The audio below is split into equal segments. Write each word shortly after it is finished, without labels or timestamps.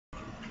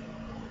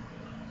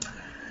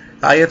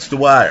Hi, it's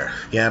Dwyer,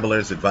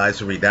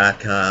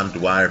 gamblersadvisory.com,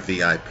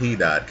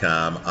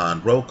 dwyervip.com,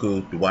 on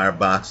Roku, Dwyer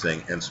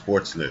Boxing, and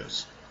Sports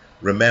News.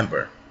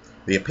 Remember,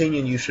 the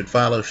opinion you should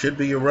follow should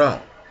be your own.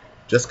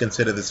 Just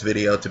consider this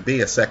video to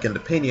be a second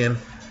opinion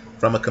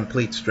from a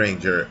complete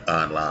stranger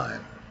online.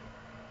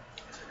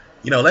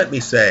 Let me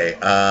say,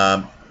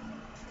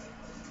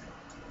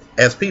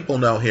 as people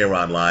know here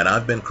online,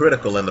 I've been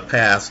critical in the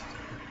past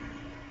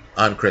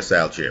on Chris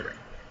Algieri.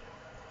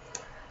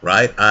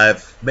 Right?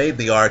 I've made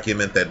the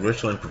argument that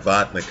Ruslan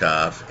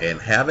Provodnikov, in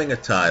having a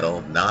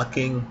title,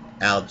 knocking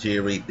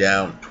Algieri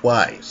down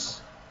twice,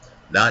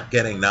 not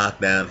getting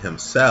knocked down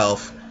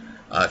himself,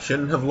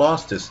 shouldn't have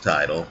lost his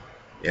title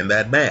in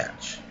that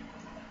match.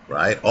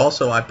 Right?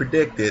 Also, I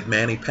predicted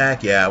Manny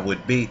Pacquiao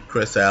would beat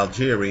Chris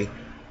Algieri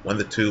when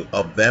the two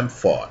of them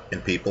fought.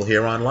 And people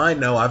here online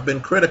know I've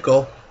been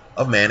critical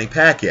of Manny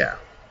Pacquiao.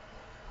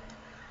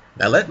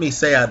 Now, let me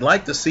say I'd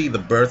like to see the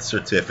birth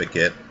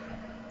certificate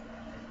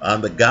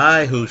on the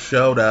guy who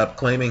showed up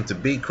claiming to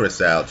be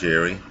Chris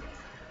Algieri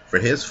for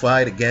his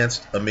fight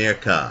against Amir.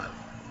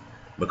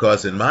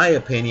 Because in my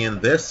opinion,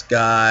 this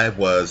guy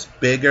was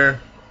bigger,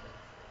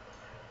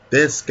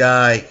 this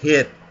guy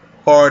hit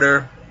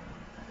harder,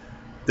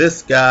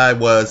 this guy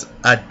was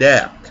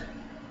adept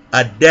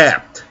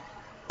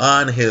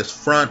on his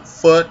front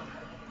foot.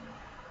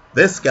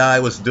 This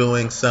guy was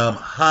doing some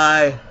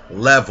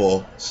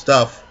high-level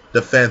stuff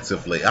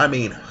defensively. I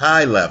mean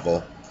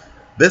high-level.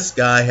 This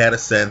guy had a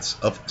sense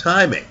of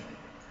timing,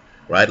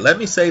 right? Let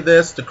me say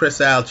this to Chris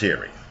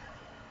Algieri.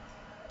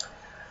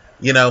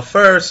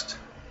 First,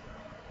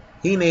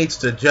 he needs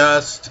to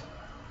just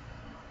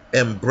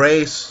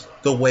embrace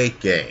the weight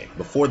gain.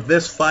 Before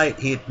this fight,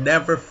 he'd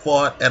never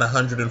fought at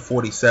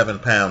 147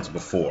 pounds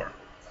before.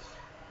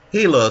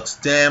 He looks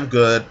damn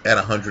good at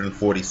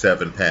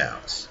 147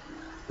 pounds,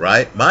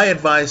 right? My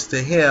advice to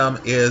him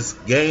is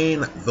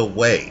gain the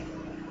weight.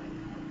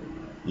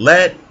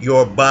 Let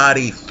your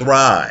body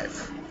thrive.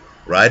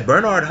 Right?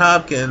 Bernard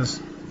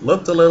Hopkins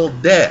looked a little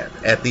dead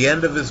at the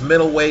end of his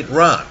middleweight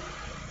run.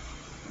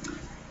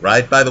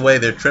 Right? By the way,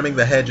 they're trimming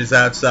the hedges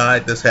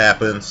outside. This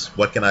happens.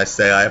 What can I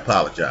say? I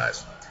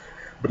apologize.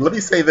 But let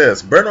me say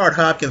this. Bernard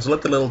Hopkins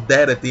looked a little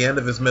dead at the end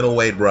of his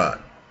middleweight run.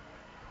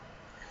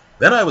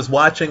 Then I was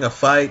watching a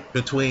fight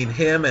between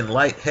him and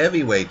light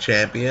heavyweight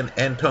champion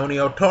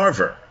Antonio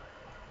Tarver.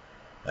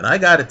 And I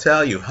got to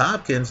tell you,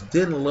 Hopkins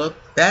didn't look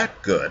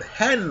that good.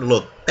 Hadn't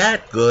looked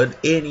that good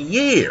in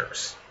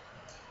years.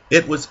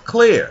 It was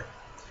clear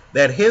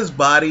that his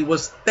body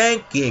was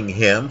thanking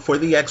him for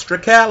the extra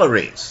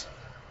calories.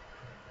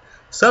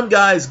 Some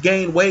guys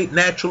gain weight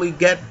naturally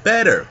get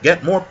better,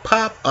 get more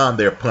pop on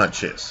their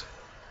punches.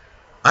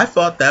 I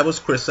thought that was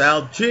Chris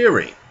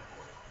Algieri.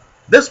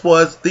 This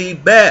was the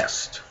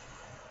best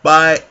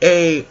by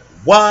a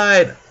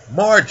wide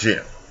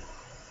margin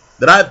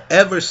that I've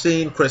ever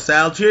seen Chris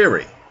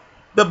Algieri.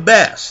 The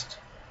best.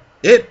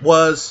 It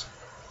was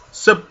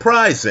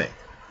surprising.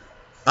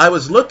 I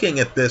was looking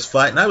at this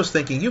fight and I was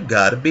thinking, you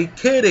gotta be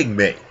kidding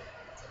me.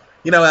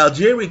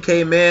 Algieri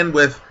came in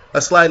with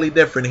a slightly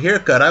different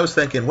haircut. I was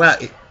thinking, wow,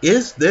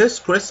 is this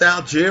Chris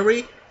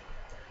Algieri?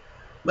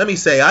 Let me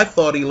say, I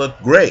thought he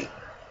looked great.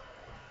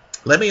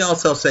 Let me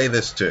also say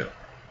this too.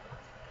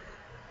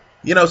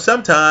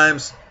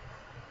 Sometimes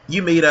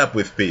you meet up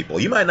with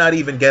people. You might not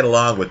even get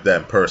along with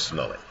them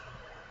personally.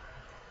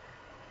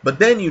 But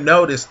then you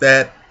notice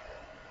that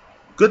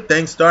good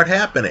things start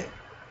happening.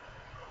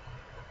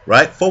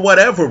 Right? For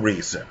whatever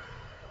reason.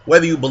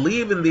 Whether you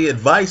believe in the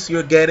advice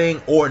you're getting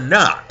or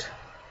not.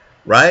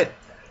 Right?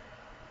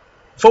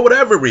 For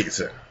whatever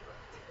reason.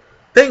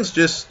 Things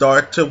just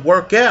start to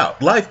work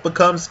out. Life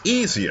becomes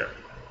easier.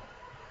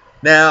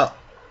 Now,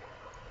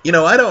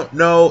 I don't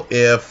know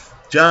if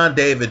John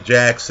David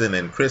Jackson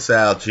and Chris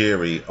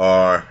Algieri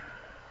are,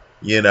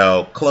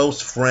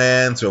 close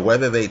friends or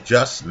whether they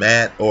just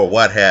met or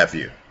what have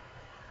you.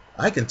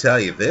 I can tell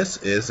you this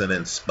is an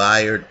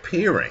inspired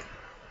pairing.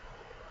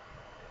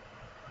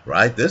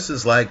 Right? This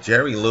is like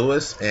Jerry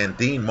Lewis and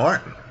Dean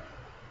Martin.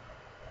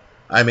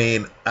 I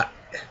mean,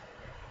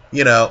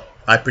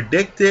 I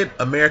predicted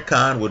Amir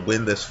Khan would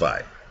win this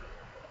fight.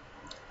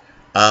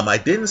 I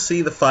didn't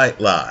see the fight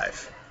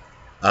live.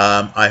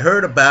 I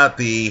heard about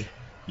the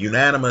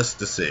unanimous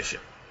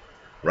decision.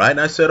 Right? And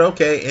I said,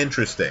 okay,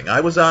 interesting.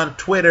 I was on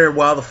Twitter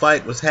while the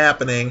fight was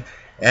happening,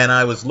 and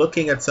I was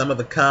looking at some of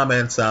the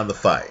comments on the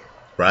fight.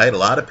 Right? A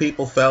lot of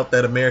people felt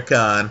that Amir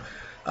Khan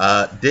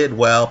did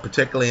well,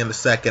 particularly in the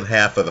second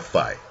half of the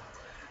fight.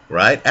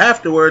 Right?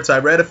 Afterwards, I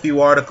read a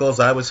few articles.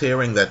 I was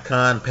hearing that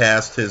Khan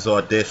passed his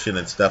audition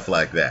and stuff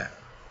like that.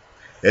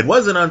 It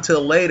wasn't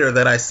until later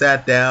that I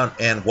sat down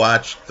and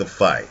watched the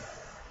fight.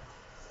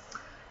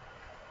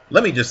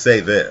 Let me just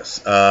say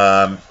this.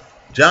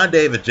 John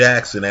David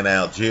Jackson and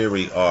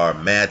Algieri are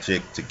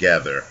magic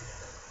together.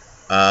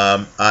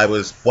 I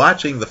was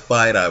watching the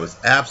fight. I was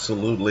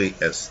absolutely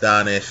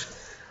astonished.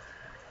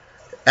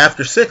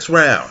 After 6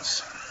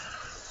 rounds,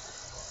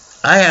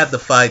 I had the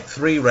fight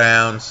 3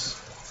 rounds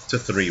to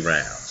 3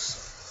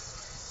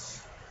 rounds.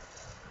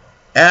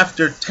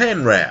 After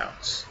 10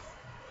 rounds,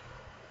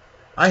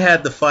 I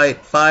had the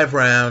fight 5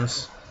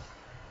 rounds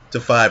to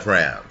 5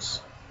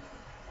 rounds.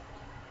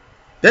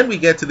 Then we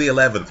get to the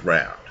 11th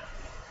round,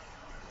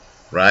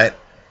 right?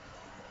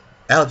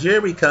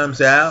 Algieri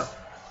comes out.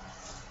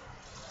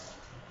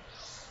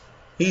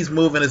 He's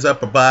moving his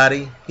upper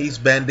body. He's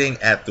bending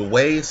at the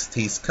waist.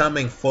 He's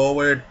coming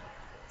forward.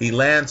 He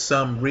lands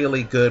some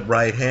really good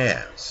right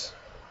hands.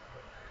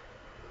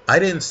 I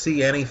didn't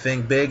see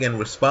anything big in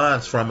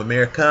response from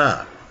Amir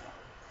Khan.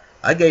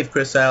 I gave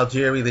Chris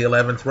Algieri the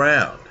 11th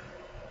round.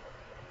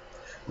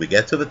 We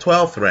get to the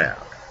 12th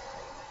round.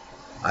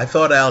 I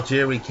thought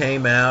Algieri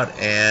came out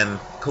and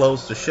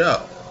closed the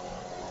show,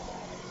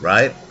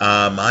 right?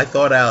 I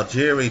thought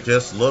Algieri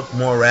just looked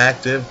more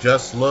active,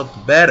 just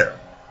looked better.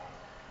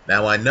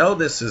 Now I know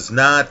this is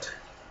not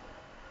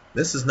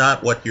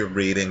what you're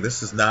reading.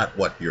 This is not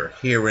what you're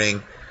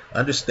hearing.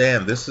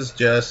 Understand, this is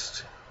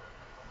just,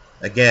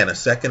 again, a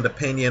second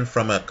opinion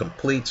from a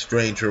complete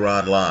stranger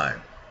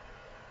online.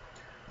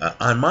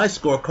 On my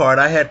scorecard,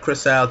 I had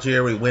Chris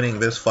Algieri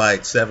winning this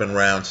fight 7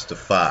 rounds to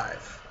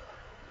 5.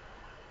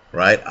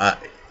 Right? I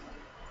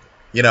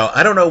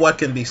don't know what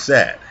can be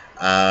said.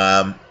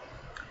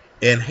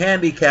 In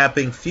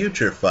handicapping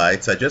future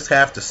fights, I just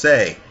have to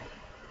say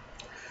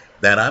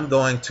that I'm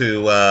going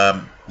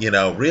to,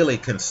 really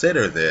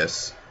consider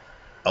this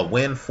a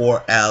win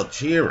for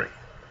Algieri.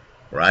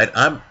 Right?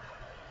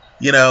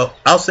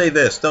 I'll say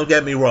this. Don't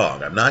get me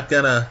wrong. I'm not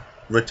going to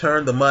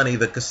return the money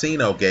the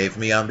casino gave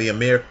me on the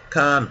Amir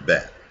Khan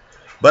bet.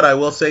 But I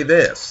will say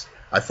this.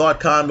 I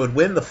thought Khan would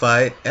win the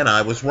fight, and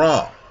I was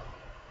wrong.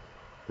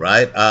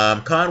 Right?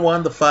 Khan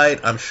won the fight,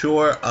 I'm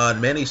sure,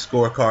 on many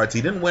scorecards.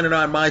 He didn't win it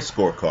on my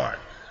scorecard.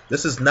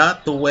 This is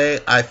not the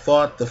way I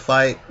thought the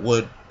fight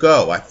would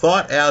go. I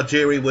thought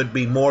Algieri would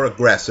be more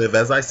aggressive,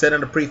 as I said in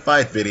the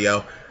pre-fight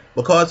video,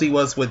 because he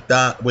was with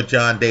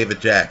John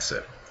David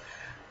Jackson.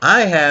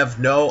 I have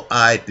no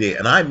idea,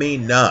 and I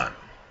mean none,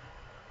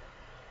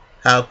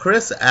 how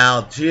Chris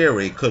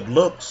Algieri could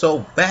look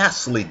so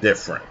vastly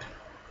different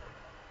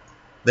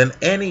than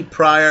any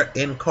prior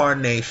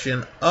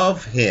incarnation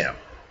of him.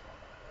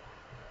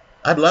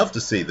 I'd love to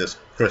see this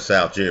Chris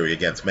Algieri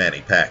against Manny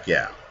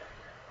Pacquiao.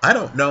 I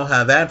don't know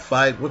how that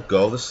fight would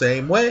go the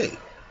same way.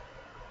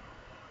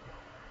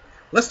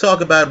 Let's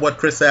talk about what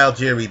Chris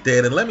Algieri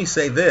did, and let me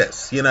say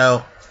this,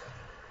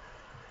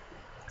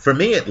 for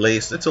me at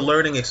least, it's a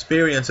learning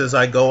experience as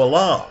I go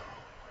along.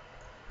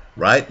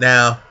 Right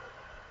now,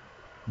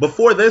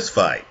 before this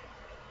fight,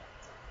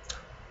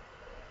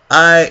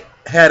 I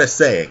had a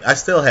saying. I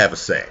still have a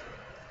saying.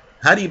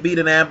 How do you beat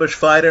an ambush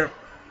fighter?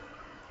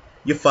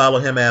 You follow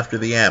him after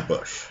the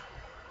ambush.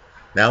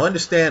 Now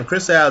understand,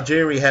 Chris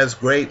Algieri has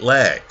great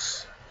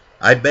legs.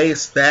 I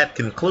based that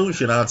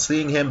conclusion on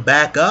seeing him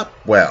back up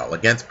well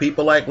against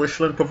people like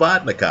Ruslan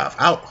Provodnikov,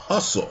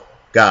 out-hustle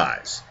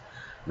guys,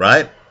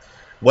 right?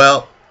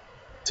 Well,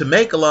 to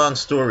make a long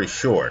story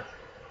short,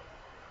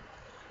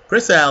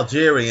 Chris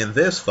Algieri in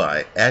this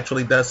fight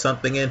actually does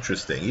something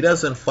interesting. He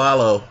doesn't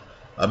follow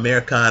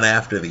Amir Khan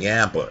after the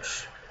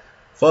ambush.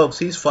 Folks,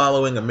 he's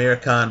following Amir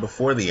Khan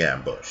before the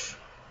ambush.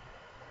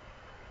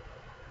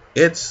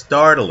 It's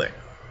startling.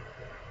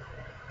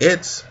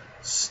 It's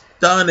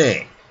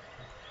stunning.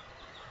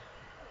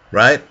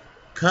 Right?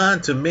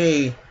 Khan, to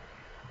me,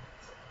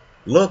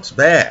 looks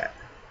bad.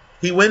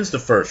 He wins the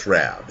first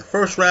round. The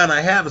first round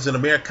I have is an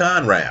Amir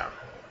Khan round.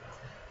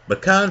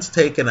 But Khan's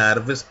taken out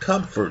of his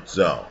comfort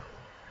zone.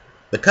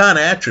 The Khan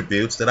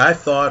attributes that I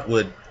thought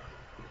would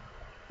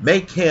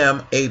make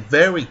him a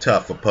very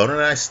tough opponent,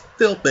 and I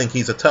still think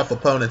he's a tough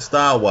opponent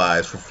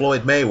style-wise for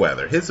Floyd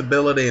Mayweather. His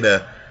ability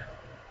to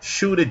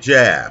shoot a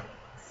jab,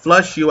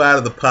 flush you out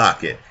of the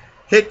pocket,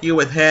 hit you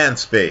with hand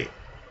speed.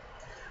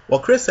 Well,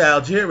 Chris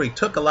Algieri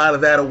took a lot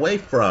of that away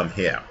from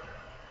him,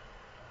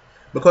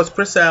 because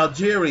Chris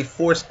Algieri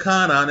forced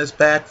Khan on his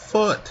back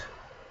foot,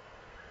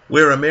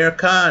 where Amir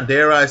Khan,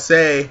 dare I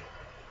say,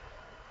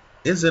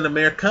 isn't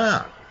Amir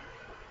Khan.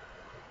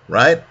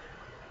 Right?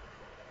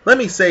 Let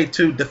me say,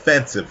 too,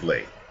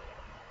 defensively,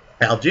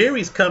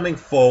 Algieri's coming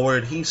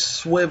forward. He's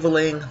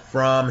swiveling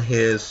from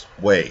his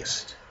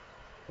waist.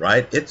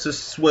 Right? It's a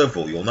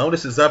swivel. You'll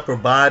notice his upper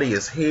body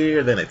is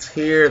here, then it's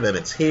here, then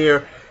it's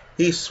here.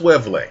 He's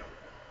swiveling.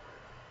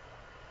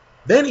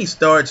 Then he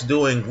starts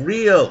doing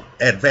real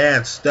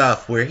advanced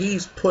stuff where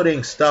he's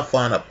putting stuff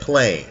on a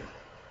plane.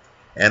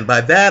 And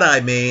by that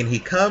I mean he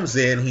comes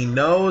in, he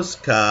knows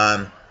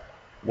Khan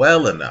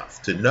well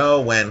enough to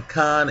know when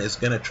Khan is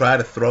going to try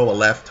to throw a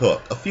left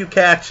hook. A few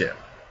catch him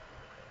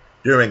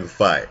during the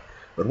fight.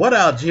 But what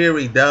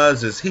Algieri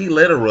does is he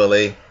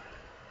literally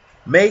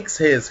makes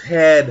his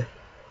head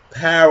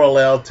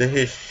parallel to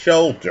his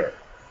shoulder.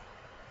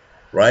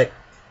 Right?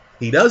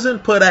 He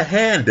doesn't put a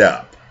hand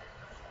up.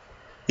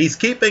 He's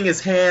keeping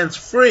his hands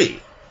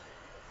free.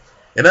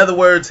 In other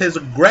words, his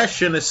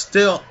aggression is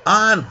still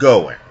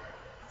ongoing.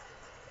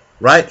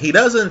 Right? He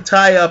doesn't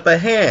tie up a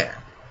hand.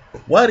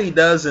 What he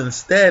does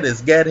instead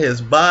is get his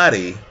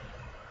body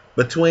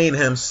between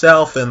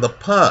himself and the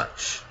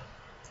punch.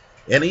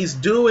 And he's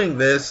doing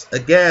this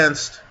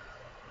against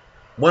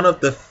one of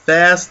the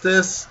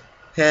fastest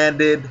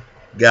left-handed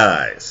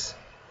guys.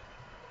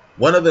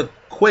 One of the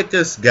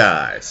quickest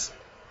guys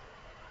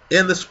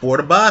in the sport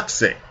of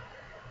boxing.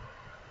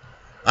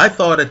 I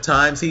thought at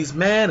times he's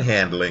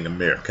manhandling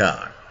Amir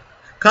Khan.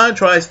 Khan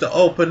tries to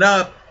open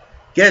up,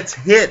 gets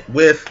hit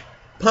with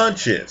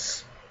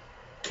punches.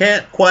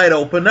 Can't quite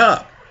open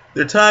up.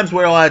 There are times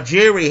where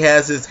Algieri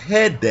has his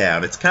head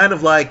down. It's kind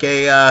of like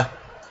a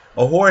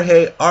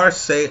Jorge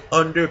Arce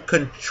under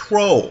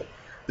control.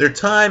 There are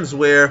times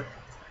where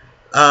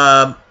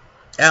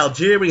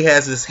Algieri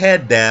has his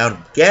head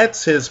down,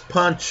 gets his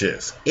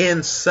punches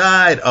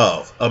inside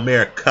of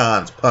Amir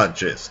Khan's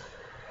punches,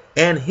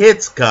 and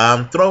hits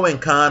Khan, throwing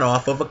Khan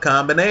off of a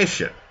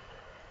combination.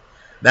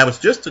 That was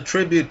just a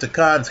tribute to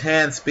Khan's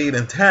hand speed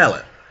and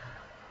talent.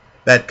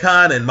 That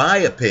Khan, in my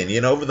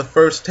opinion, over the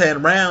first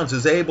 10 rounds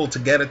is able to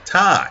get a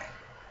tie.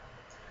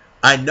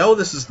 I know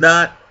this is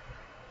not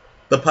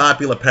the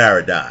popular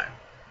paradigm.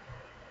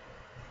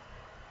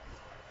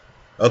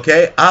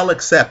 Okay, I'll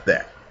accept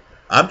that.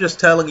 I'm just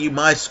telling you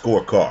my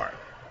scorecard.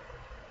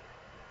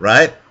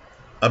 Right?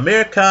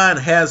 Amir Khan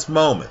has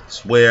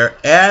moments where,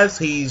 as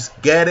he's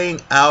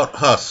getting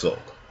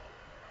out-hustled,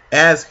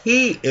 as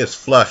he is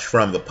flush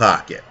from the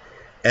pocket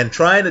and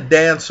trying to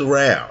dance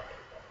around,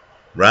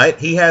 right?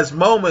 He has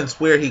moments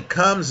where he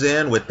comes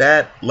in with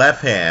that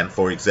left hand,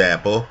 for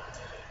example,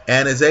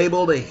 and is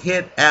able to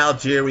hit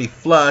Algieri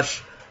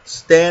flush,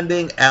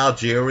 standing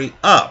Algieri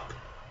up.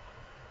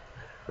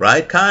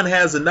 Right? Khan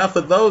has enough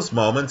of those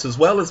moments, as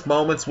well as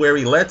moments where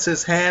he lets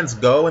his hands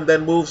go and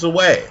then moves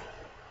away,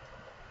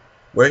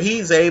 where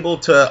he's able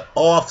to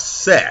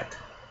offset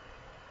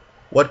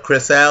what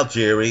Chris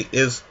Algieri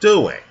is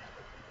doing.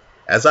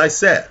 As I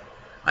said,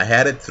 I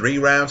had it 3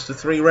 rounds to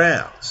 3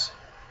 rounds.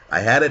 I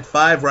had it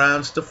 5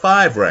 rounds to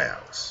 5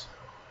 rounds.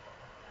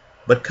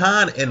 But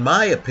Khan, in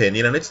my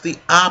opinion, and it's the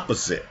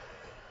opposite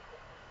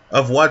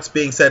of what's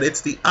being said,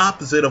 it's the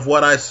opposite of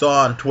what I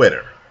saw on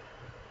Twitter.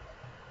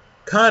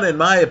 Khan, in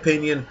my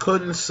opinion,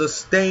 couldn't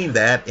sustain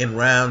that in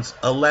rounds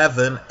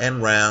 11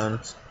 and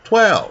rounds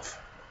 12.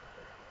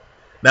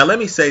 Now, let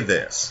me say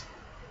this.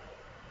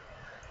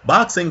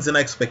 Boxing's an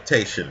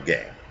expectation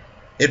game.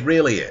 It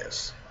really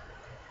is.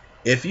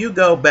 If you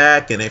go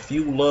back and if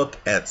you look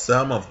at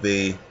some of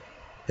the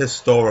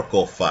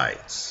historical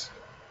fights,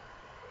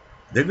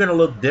 they're going to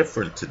look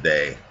different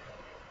today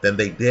than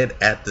they did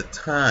at the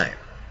time.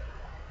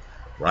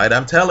 Right?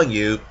 I'm telling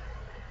you,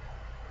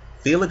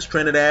 Felix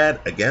Trinidad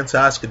against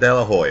Oscar De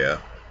La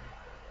Hoya,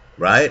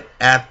 right?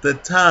 At the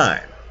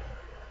time,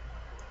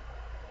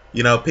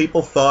 you know,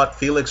 people thought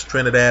Felix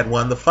Trinidad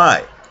won the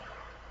fight.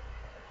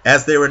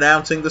 As they were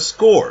announcing the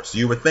scores,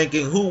 you were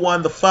thinking, who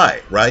won the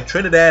fight, right?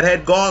 Trinidad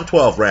had gone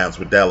 12 rounds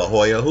with De La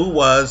Hoya, who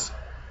was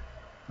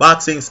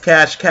boxing's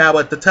cash cow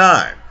at the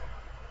time.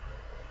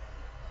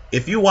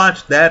 If you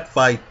watch that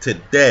fight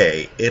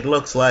today, it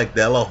looks like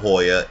De La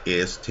Hoya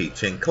is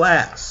teaching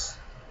class.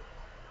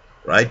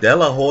 Right? De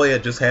La Hoya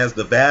just has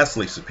the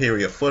vastly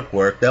superior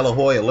footwork. De La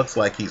Hoya looks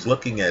like he's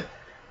looking at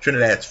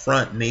Trinidad's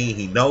front knee.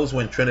 He knows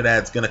when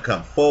Trinidad's going to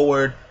come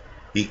forward.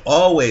 He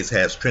always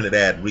has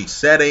Trinidad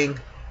resetting.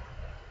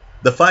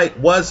 The fight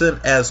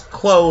wasn't as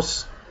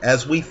close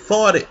as we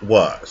thought it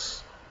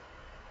was.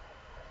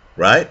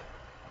 Right?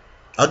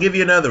 I'll give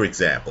you another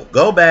example.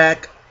 Go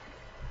back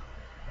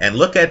and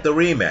look at the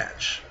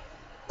rematch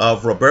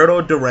of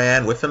Roberto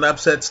Duran with an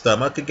upset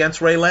stomach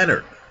against Ray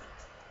Leonard.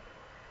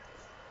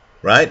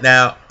 Right?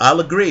 Now, I'll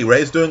agree,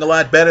 Ray's doing a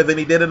lot better than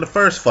he did in the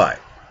first fight.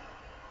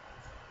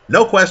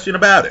 No question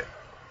about it.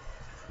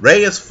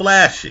 Ray is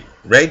flashy.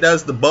 Ray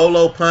does the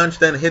bolo punch,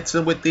 then hits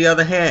him with the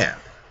other hand.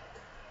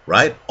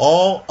 Right?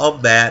 All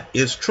of that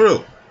is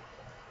true.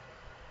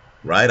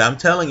 Right? I'm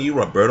telling you,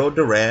 Roberto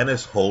Duran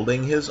is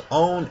holding his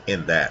own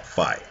in that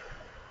fight.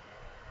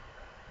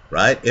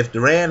 Right? If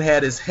Duran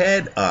had his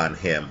head on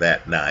him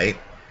that night,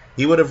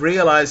 he would have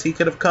realized he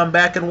could have come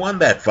back and won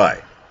that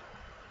fight.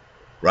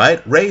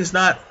 Right? Ray's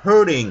not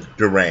hurting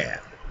Duran.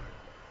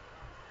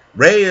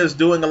 Ray is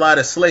doing a lot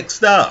of slick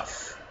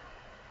stuff.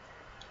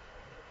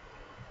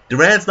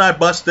 Duran's not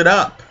busted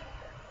up.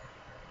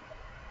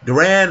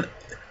 Duran,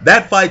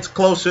 that fight's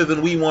closer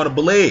than we want to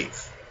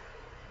believe.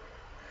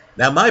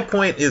 Now, my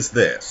point is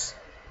this.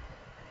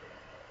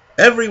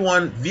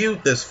 Everyone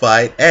viewed this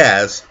fight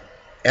as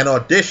an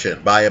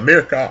audition by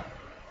Amir Khan.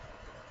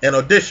 An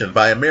audition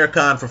by Amir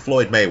Khan for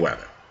Floyd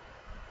Mayweather.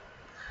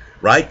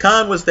 Right?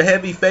 Khan was the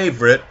heavy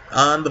favorite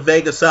on the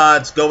Vegas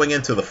odds going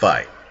into the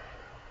fight.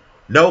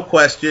 No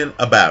question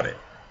about it.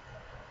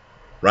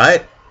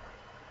 Right?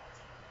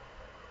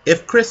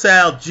 If Chris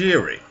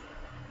Algieri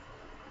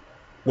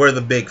were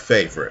the big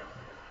favorite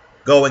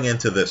going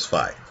into this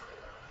fight,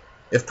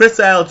 if Chris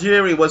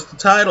Algieri was the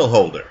title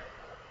holder,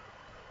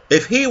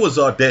 if he was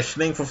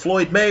auditioning for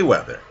Floyd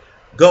Mayweather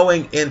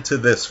going into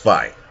this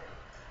fight,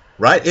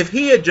 right? If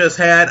he had just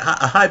had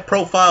a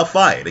high-profile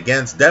fight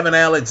against Devin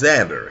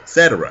Alexander,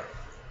 etc.,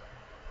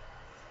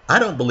 I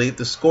don't believe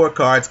the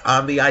scorecards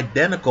on the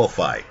identical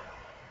fight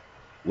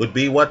would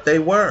be what they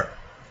were.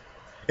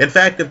 In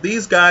fact, if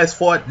these guys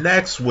fought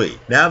next week,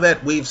 now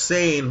that we've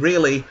seen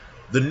really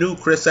the new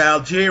Chris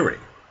Algieri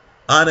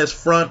on his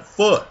front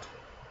foot.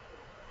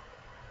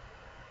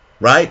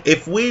 Right?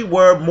 If we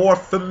were more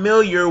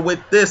familiar with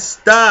this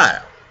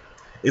style,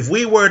 if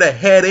we were to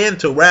head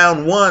into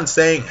round one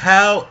saying,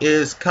 how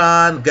is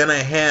Khan going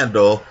to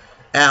handle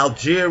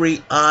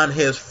Algieri on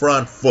his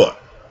front foot?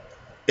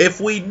 If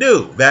we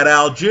knew that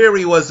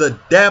Algieri was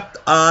adept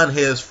on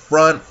his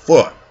front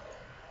foot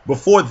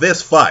before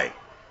this fight,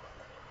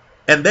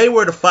 and they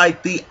were to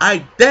fight the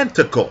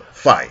identical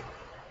fight,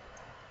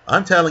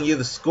 I'm telling you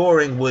the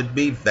scoring would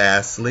be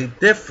vastly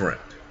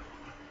different.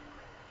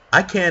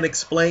 I can't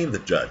explain the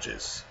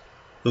judges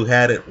who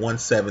had it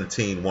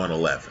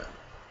 117-111.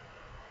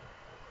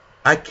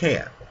 I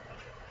can't.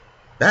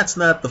 That's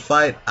not the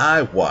fight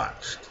I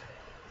watched.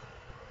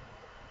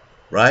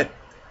 Right?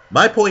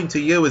 My point to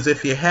you is,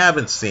 if you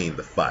haven't seen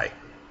the fight,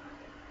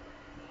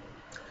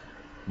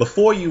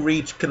 before you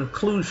reach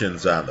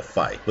conclusions on the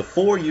fight,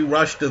 before you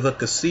rush to the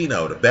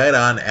casino to bet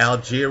on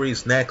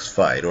Algieri's next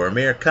fight or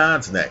Amir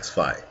Khan's next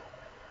fight,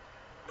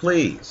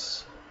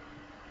 please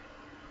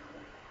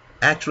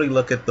actually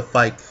look at the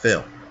fight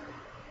film.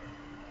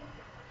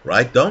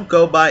 Right? Don't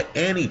go by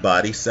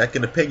anybody's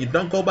second opinion.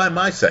 Don't go by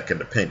my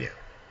second opinion.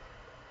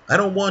 I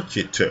don't want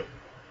you to.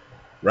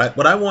 Right?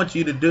 What I want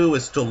you to do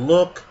is to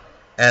look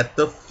at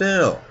the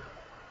film.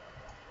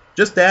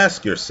 Just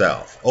ask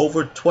yourself,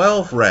 over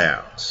 12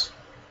 rounds,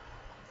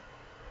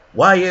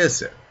 why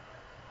is it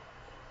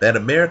that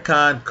Amir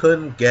Khan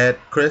couldn't get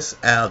Chris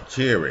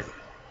Algieri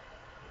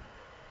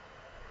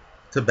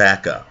to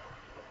back up?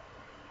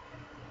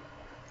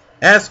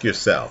 Ask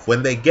yourself,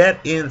 when they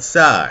get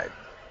inside,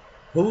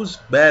 who's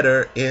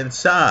better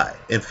inside?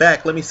 In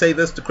fact, let me say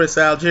this to Chris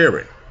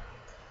Algieri.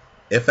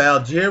 If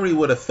Algieri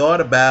would have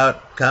thought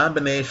about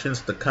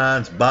combinations to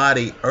Khan's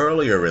body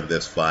earlier in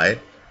this fight,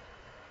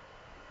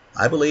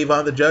 I believe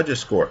on the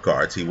judges'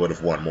 scorecards he would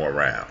have won more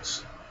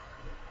rounds.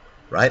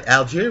 Right?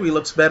 Algieri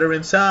looks better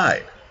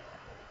inside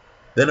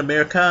than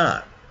Amir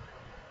Khan.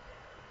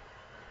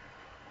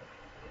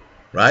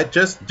 Right?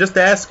 Just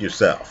ask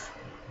yourself.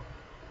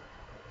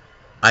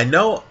 I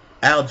know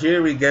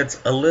Algieri gets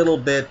a little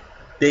bit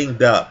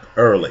dinged up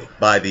early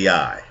by the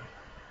eye.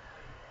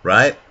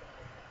 Right?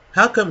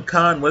 How come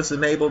Khan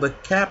wasn't able to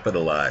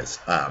capitalize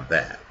on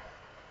that?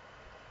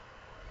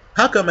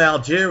 How come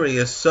Algieri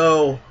is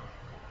so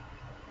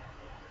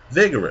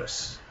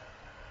vigorous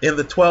in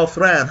the 12th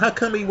round? How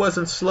come he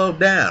wasn't slowed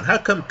down? How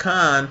come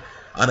Khan,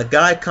 on a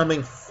guy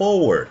coming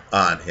forward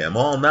on him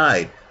all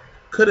night,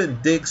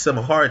 couldn't dig some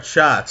hard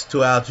shots to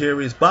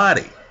Algieri's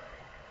body?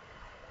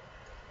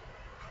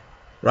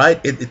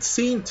 Right? It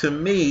seemed to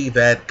me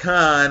that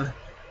Khan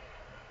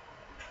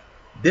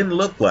didn't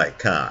look like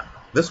Khan.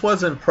 This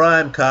wasn't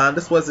prime Khan.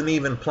 This wasn't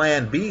even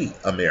plan B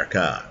Amir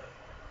Khan.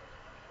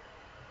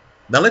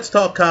 Now let's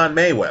talk Khan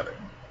Mayweather.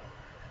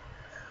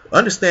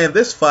 Understand,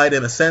 this fight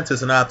in a sense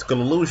is an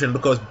optical illusion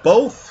because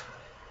both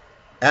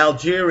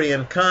Algieri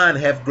and Khan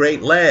have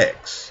great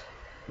legs.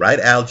 Right?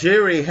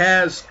 Algieri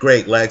has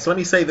great legs. Let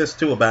me say this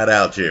too about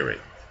Algieri.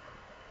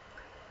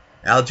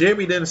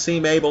 Algieri didn't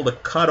seem able to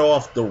cut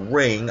off the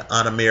ring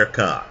on Amir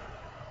Khan.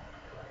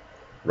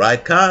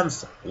 Right?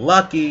 Khan's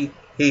lucky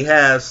he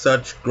has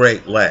such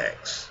great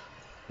legs.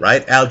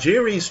 Right?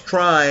 Algieri's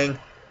trying.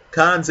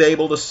 Khan's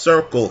able to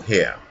circle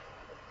him.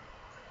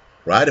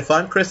 Right? If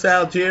I'm Chris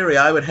Algieri,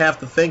 I would have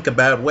to think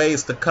about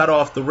ways to cut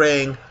off the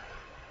ring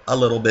a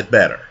little bit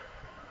better.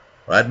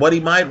 Right? What he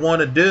might want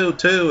to do,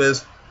 too,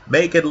 is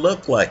make it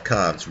look like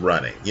Khan's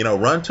running. You know,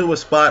 run to a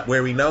spot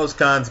where he knows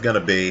Khan's going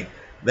to be.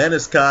 Then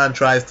as Khan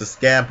tries to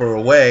scamper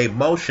away,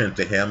 motion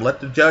to him, let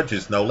the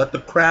judges know, let the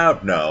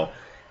crowd know,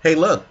 hey,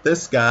 look,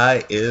 this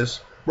guy is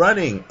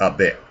running a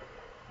bit.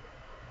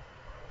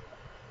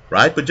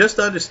 Right? But just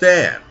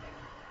understand,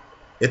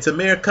 it's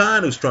Amir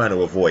Khan who's trying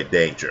to avoid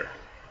danger,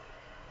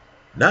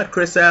 not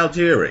Chris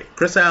Algieri.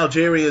 Chris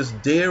Algieri is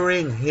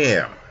daring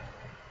him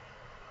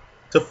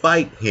to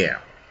fight him.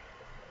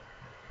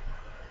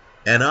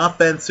 And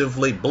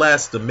offensively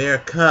blessed Amir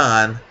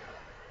Khan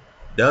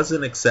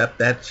doesn't accept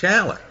that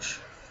challenge.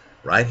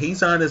 Right?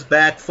 He's on his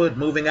back foot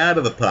moving out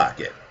of the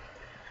pocket.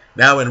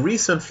 Now, in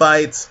recent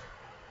fights,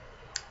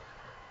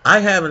 I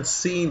haven't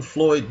seen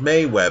Floyd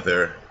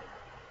Mayweather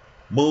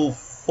move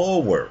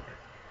forward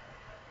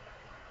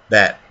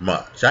that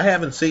much. I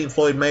haven't seen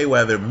Floyd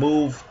Mayweather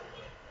move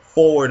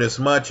forward as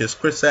much as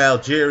Chris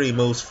Algieri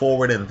moves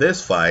forward in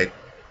this fight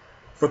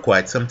for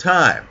quite some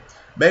time.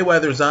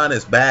 Mayweather's on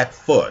his back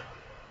foot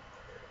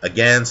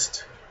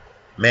against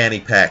Manny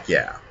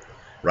Pacquiao.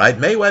 Right?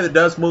 Mayweather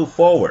does move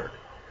forward.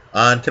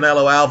 On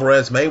Canelo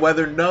Alvarez,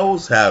 Mayweather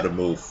knows how to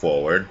move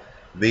forward.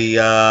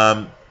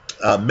 The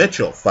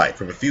Mitchell fight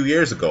from a few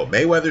years ago,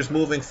 Mayweather's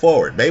moving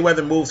forward.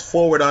 Mayweather moves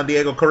forward on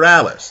Diego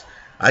Corrales.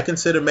 I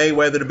consider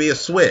Mayweather to be a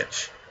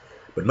switch.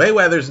 But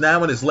Mayweather's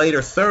now in his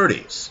later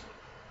 30s.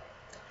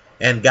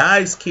 And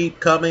guys keep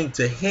coming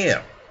to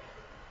him.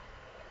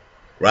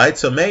 Right?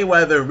 So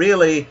Mayweather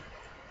really,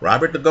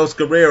 Robert the Ghost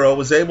Guerrero,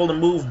 was able to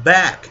move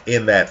back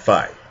in that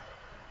fight.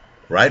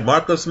 Right?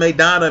 Marcos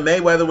Maidana,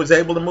 Mayweather was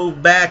able to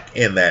move back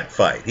in that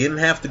fight. He didn't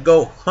have to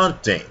go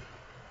hunting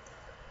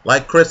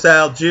like Chris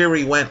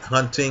Algieri went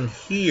hunting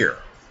here.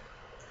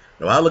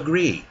 Now, I'll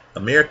agree,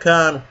 Amir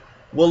Khan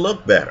will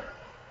look better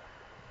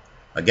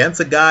against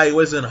a guy who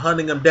isn't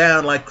hunting him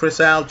down like Chris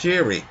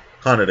Algieri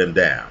hunted him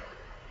down.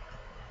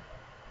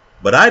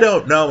 But I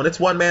don't know, and it's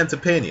one man's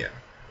opinion,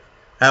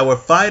 how a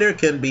fighter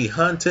can be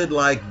hunted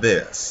like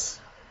this,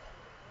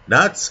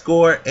 not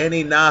score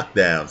any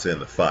knockdowns in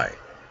the fight,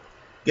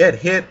 get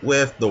hit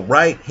with the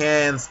right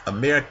hands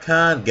Amir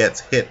Khan gets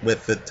hit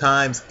with at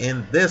times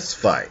in this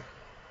fight,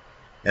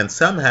 and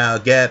somehow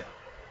get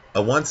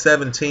a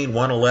 117-111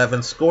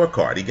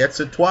 scorecard. He gets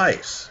it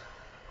twice.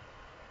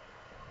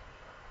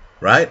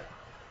 Right?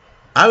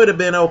 I would have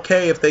been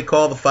okay if they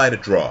called the fight a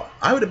draw.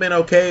 I would have been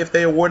okay if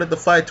they awarded the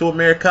fight to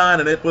Amir Khan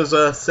and it was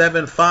a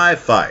 7-5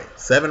 fight.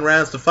 7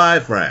 rounds to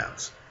 5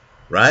 rounds.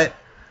 Right?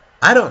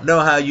 I don't know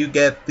how you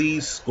get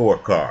these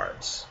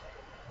scorecards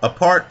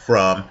apart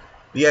from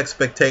the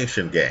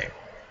expectation game.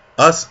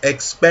 Us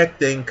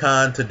expecting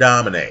Khan to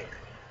dominate.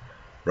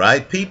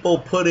 Right? People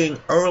putting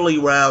early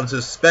rounds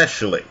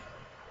especially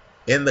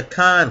in the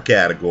Khan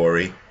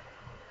category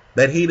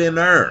that he didn't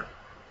earn.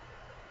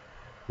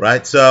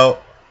 Right?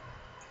 So,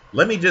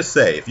 let me just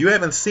say, if you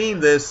haven't seen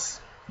this,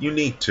 you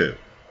need to.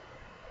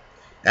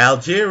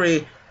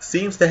 Algieri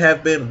seems to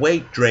have been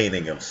weight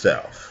draining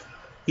himself.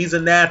 He's a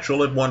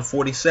natural at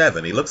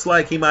 147. He looks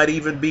like he might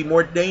even be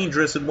more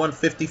dangerous at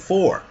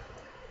 154.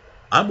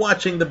 I'm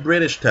watching the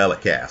British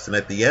telecast, and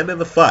at the end of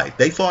the fight,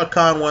 they thought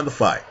Khan won the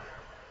fight.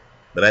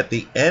 But at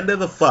the end of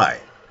the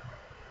fight,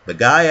 the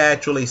guy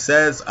actually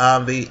says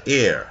on the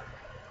air,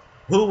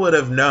 who would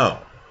have known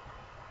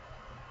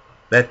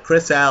that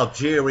Chris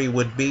Algieri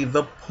would be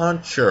the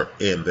puncher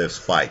in this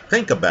fight?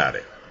 Think about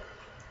it.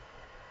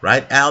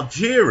 Right?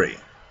 Algieri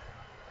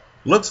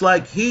looks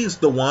like he's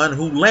the one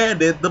who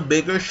landed the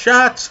bigger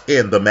shots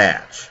in the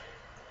match.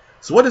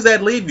 So what does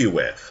that leave you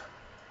with?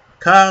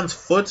 Khan's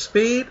foot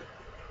speed?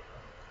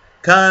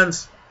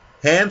 Khan's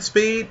hand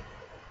speed?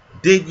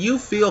 Did you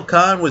feel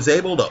Khan was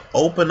able to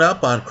open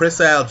up on Chris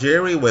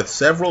Algieri with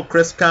several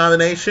crisp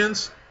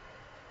combinations?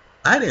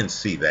 I didn't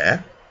see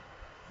that.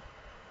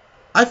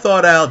 I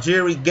thought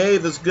Algieri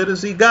gave as good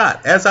as he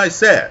got. As I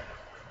said,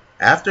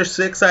 after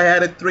 6 I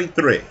had it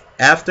 3-3.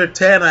 After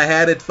 10 I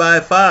had it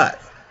 5-5.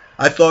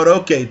 I thought,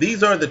 okay,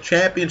 these are the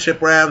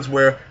championship rounds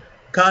where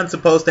Khan's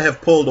supposed to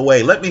have pulled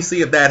away. Let me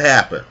see if that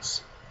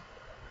happens.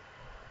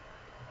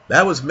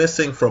 That was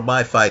missing from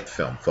my fight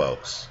film,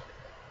 folks.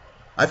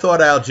 I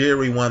thought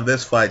Algieri won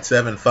this fight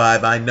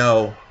 7-5. I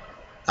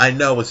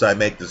know as I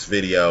make this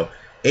video,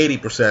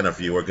 80%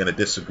 of you are going to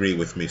disagree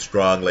with me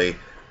strongly.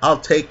 I'll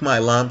take my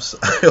lumps.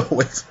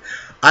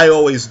 I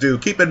always do.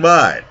 Keep in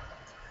mind,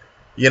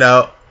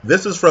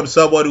 this is from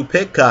someone who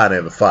picked Khan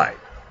in the fight,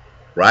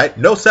 right?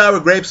 No sour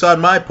grapes on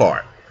my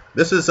part.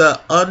 This is an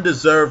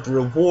undeserved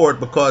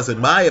reward because, in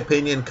my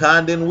opinion,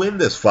 Khan didn't win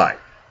this fight,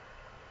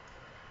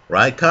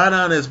 right? Khan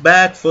on his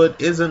back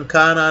foot isn't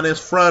Khan on his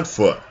front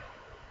foot,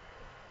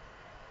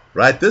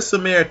 right? This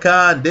Amir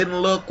Khan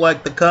didn't look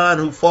like the Khan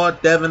who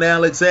fought Devin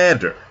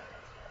Alexander,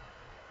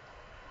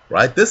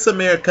 right? This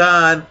Amir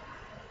Khan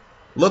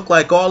looked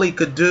like all he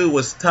could do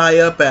was tie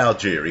up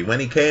Algieri when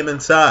he came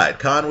inside.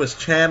 Khan was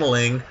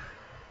channeling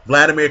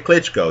Vladimir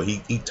Klitschko.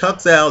 He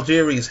tucks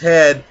Algieri's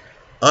head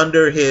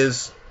under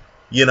his,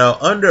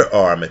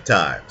 underarm at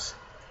times.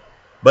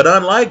 But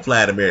unlike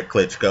Vladimir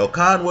Klitschko,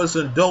 Khan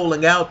wasn't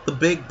doling out the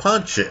big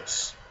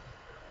punches.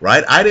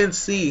 Right? I didn't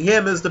see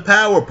him as the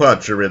power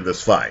puncher in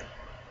this fight.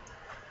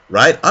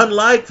 Right?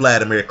 Unlike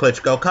Vladimir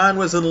Klitschko, Khan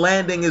wasn't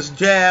landing his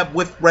jab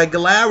with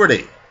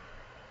regularity.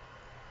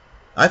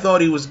 I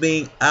thought he was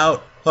being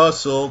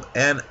out-hustled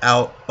and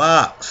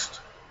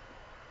out-boxed.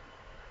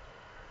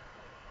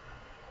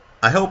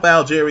 I hope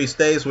Algieri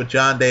stays with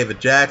John David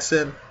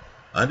Jackson.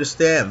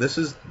 Understand, this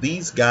is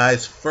these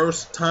guys'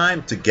 first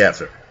time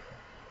together.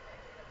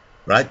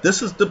 Right?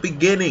 This is the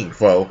beginning,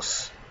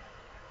 folks.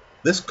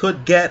 This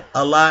could get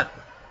a lot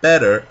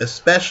better,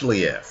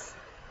 especially if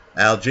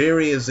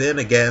Algieri is in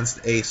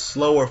against a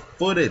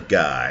slower-footed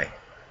guy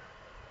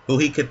who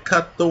he could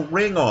cut the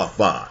ring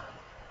off on.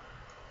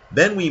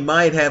 Then we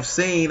might have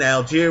seen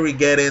Algieri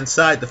get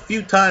inside. The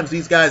few times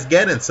these guys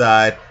get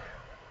inside,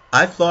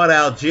 I thought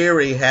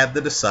Algieri had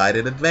the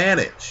decided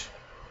advantage.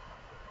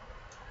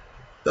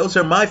 Those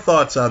are my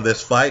thoughts on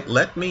this fight.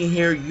 Let me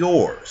hear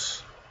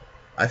yours.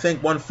 I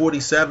think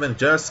 147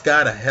 just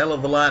got a hell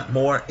of a lot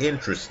more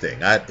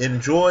interesting. I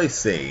enjoy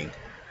seeing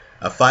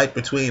a fight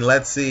between,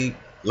 let's say,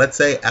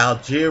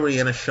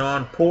 Algieri and a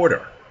Sean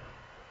Porter.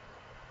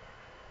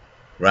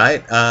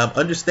 Right?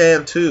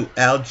 Understand, too,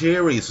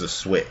 Algieri's a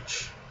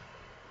switch.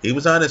 He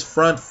was on his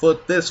front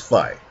foot this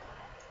fight.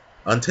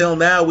 Until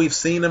now, we've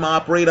seen him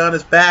operate on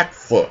his back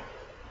foot.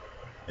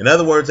 In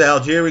other words,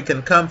 Algieri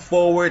can come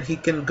forward, he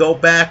can go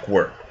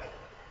backward.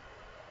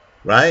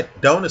 Right?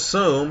 Don't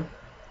assume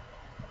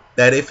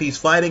that if he's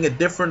fighting a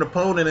different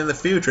opponent in the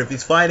future, if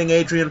he's fighting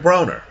Adrian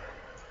Broner,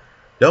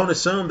 don't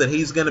assume that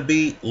he's going to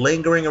be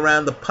lingering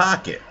around the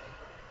pocket.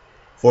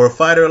 For a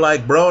fighter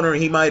like Broner,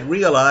 he might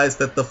realize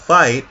that the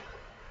fight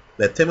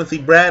that Timothy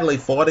Bradley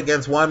fought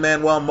against Juan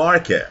Manuel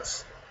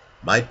Marquez,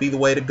 Might be the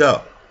way to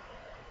go.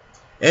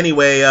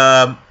 Anyway,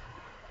 I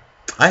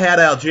had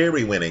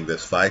Algieri winning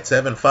this fight,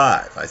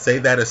 7-5. I say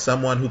that as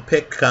someone who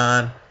picked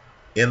Khan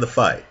in the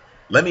fight.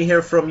 Let me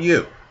hear from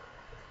you.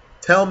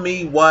 Tell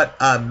me what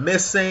I'm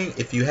missing.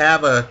 If you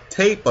have a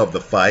tape of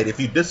the fight, if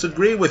you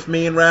disagree with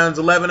me in rounds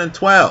 11 and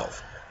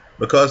 12,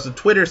 because the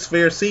Twitter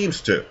sphere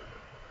seems to,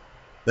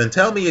 then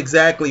tell me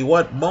exactly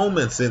what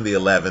moments in the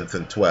 11th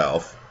and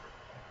 12th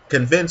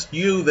convinced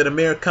you that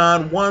Amir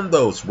Khan won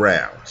those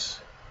rounds.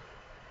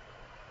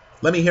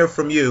 Let me hear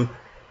from you.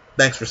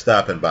 Thanks for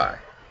stopping by.